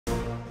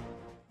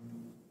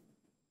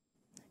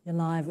You're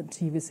live at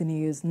TVC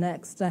News.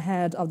 Next,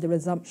 ahead of the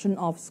resumption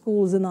of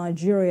schools in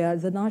Nigeria,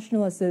 the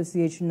National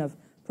Association of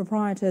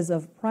Proprietors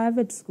of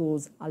Private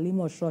Schools,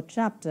 Alimosho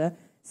chapter,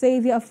 say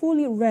they are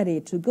fully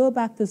ready to go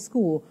back to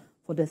school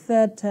for the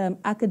third-term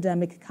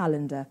academic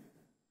calendar.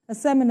 A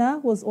seminar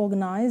was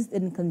organized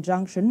in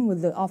conjunction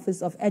with the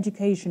Office of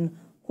Education,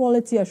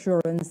 Quality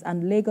Assurance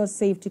and Lagos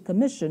Safety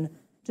Commission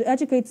to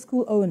educate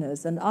school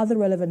owners and other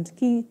relevant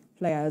key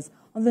players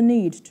on the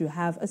need to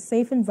have a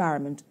safe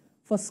environment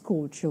for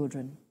school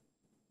children.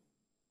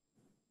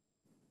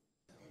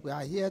 We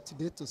are here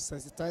today to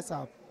sensitize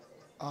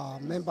our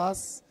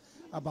members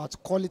about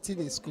quality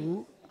in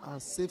school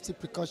and safety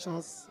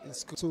precautions in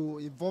school, to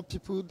involve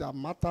people that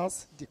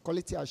matters, the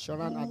quality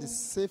assurance and the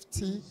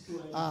safety,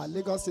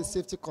 Lagos State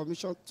Safety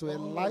Commission, to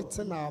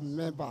enlighten our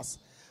members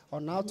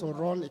on how to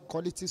run a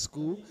quality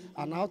school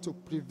and how to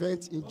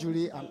prevent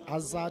injury and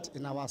hazard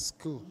in our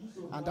school.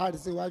 And that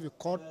is why we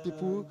call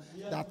people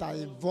that are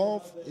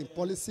involved in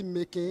policy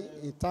making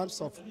in terms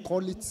of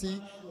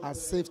quality and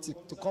safety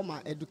to come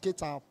and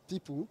educate our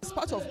people. It's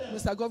part of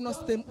Mr. Governor's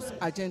THEMS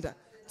agenda,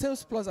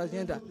 THEMS Plus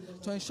agenda,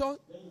 to ensure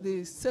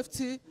the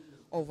safety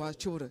of our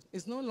children.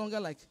 It's no longer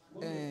like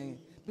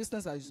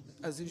business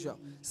as usual.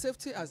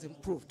 Safety has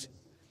improved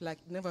like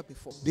never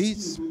before.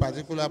 This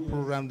particular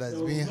program that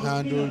is being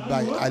handled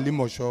by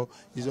Alimosho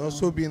is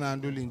also being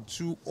handled in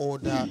 2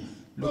 other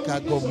local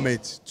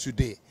governments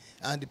today.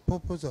 And the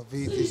purpose of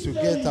it is to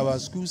get our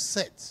schools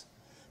set,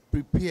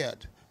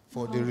 prepared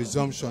for the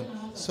resumption,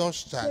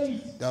 such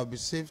that there will be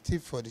safety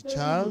for the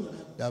child,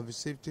 there will be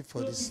safety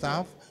for the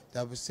staff,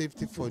 there will be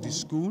safety for the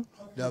school,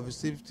 there will be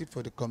safety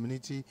for the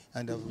community,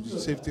 and there will be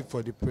safety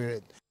for the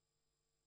parent.